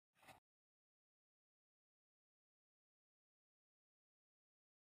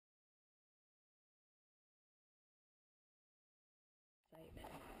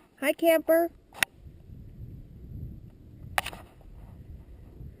Hi, camper.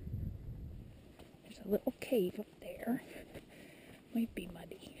 There's a little cave up there. Might be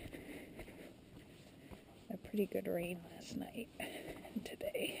muddy. A pretty good rain last night and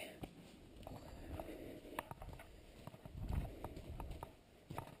today.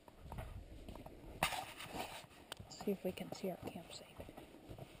 Let's see if we can see our campsite.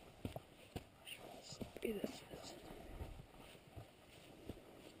 How slippery this is.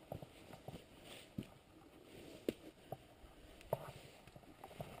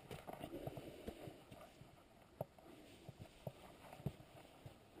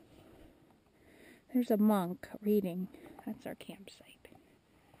 There's a monk reading. That's our campsite.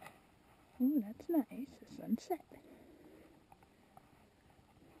 Ooh, that's nice. The sunset.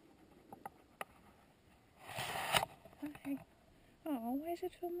 Hi. Oh, why is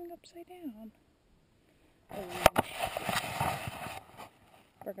it filming upside down? Oh,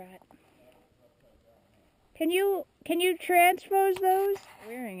 forgot. Can you transpose those? I'm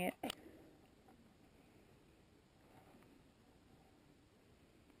wearing it.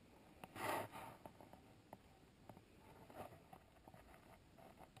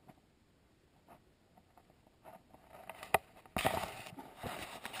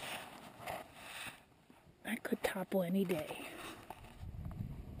 I could topple any day.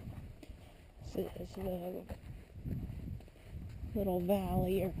 This is the little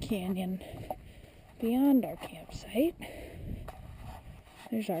valley or canyon beyond our campsite.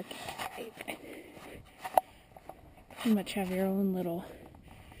 There's our campsite. Pretty much have your own little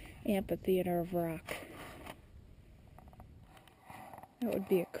amphitheater of rock. That would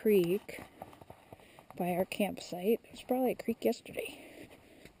be a creek by our campsite. It was probably a creek yesterday.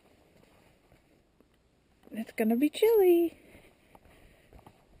 It's gonna be chilly.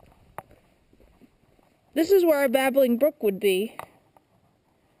 This is where our babbling brook would be.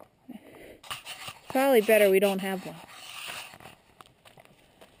 Probably better we don't have one.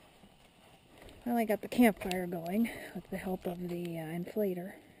 Finally got the campfire going with the help of the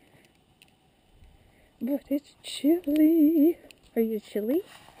inflator. But it's chilly. Are you chilly?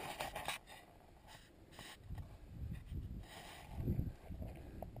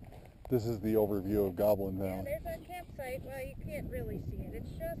 This is the overview of Goblin Valley. Yeah, there's our campsite. Well, you can't really see it.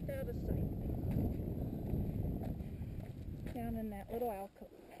 It's just out of sight. Down in that little alcove.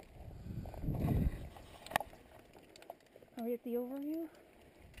 Are we at the overview?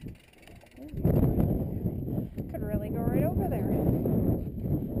 Ooh. Could really go right over there.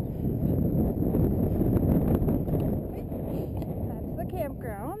 That's the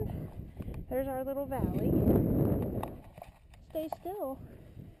campground. There's our little valley. Stay still.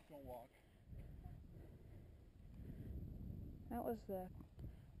 Don't walk. That was the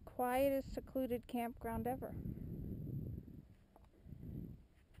quietest, secluded campground ever.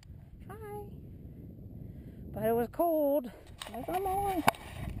 Hi. But it was cold. Come on.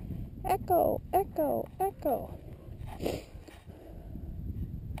 Echo, echo, echo. There's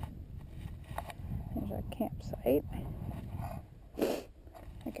our campsite.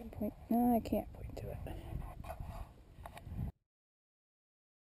 I can point. No, I can't point.